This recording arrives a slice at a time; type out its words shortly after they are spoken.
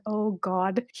Oh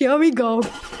God, here we go.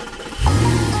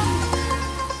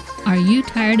 Are you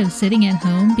tired of sitting at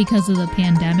home because of the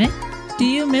pandemic? Do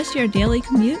you miss your daily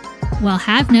commute? Well,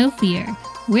 have no fear.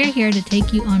 We're here to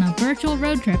take you on a virtual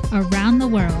road trip around the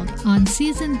world on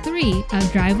Season 3 of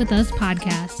Drive With Us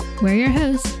podcast. We're your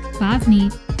hosts,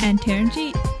 Bhavneet and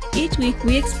Taranjeet. Each week,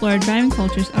 we explore driving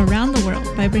cultures around the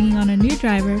world by bringing on a new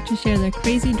driver to share their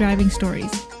crazy driving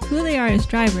stories, who they are as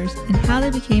drivers, and how they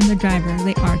became the driver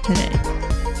they are today.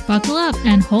 Buckle up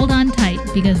and hold on tight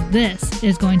because this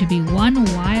is going to be one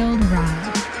wild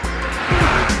ride.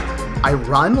 I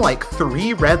run like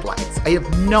 3 red lights. I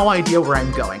have no idea where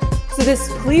I'm going. So this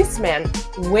policeman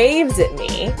waves at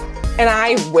me and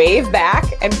I wave back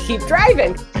and keep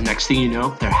driving. And next thing you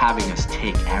know, they're having us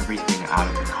take everything out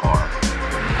of the car.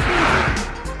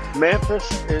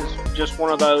 Memphis is just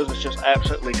one of those. It's just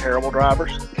absolutely terrible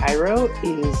drivers. Cairo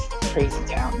is crazy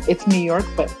town. It's New York,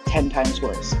 but 10 times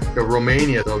worse.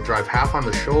 Romania, they'll drive half on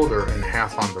the shoulder and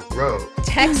half on the road.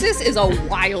 Texas is a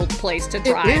wild place to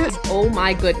drive. Oh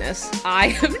my goodness. I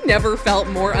have never felt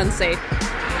more unsafe.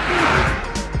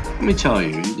 Let me tell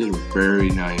you, you did a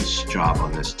very nice job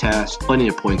on this test. Plenty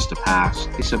of points to pass.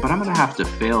 He said, but I'm going to have to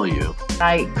fail you.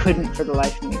 I couldn't for the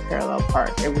life of me parallel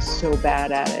park. I was so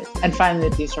bad at it. And finally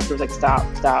the instructor was like, stop,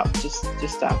 just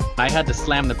stop. I had to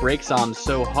slam the brakes on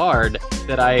so hard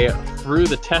that I threw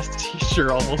the test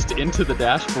teacher almost into the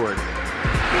dashboard.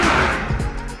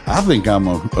 I think I'm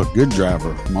a good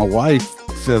driver. My wife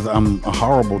says I'm a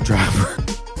horrible driver.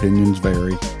 Opinions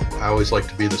vary. I always like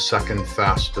to be the second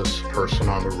fastest person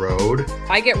on the road.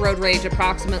 I get road rage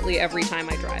approximately every time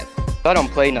I drive. I don't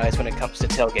play nice when it comes to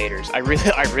tailgaters. I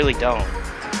really don't.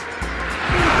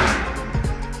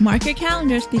 Mark your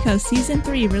calendars because Season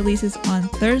 3 releases on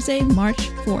Thursday,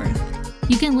 March 4th.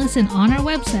 You can listen on our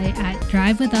website at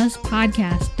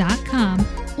drivewithuspodcast.com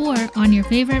or on your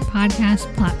favorite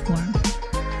podcast platform.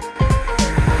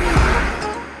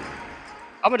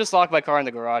 I'm going to just lock my car in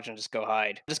the garage and just go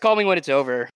hide. Just call me when it's over.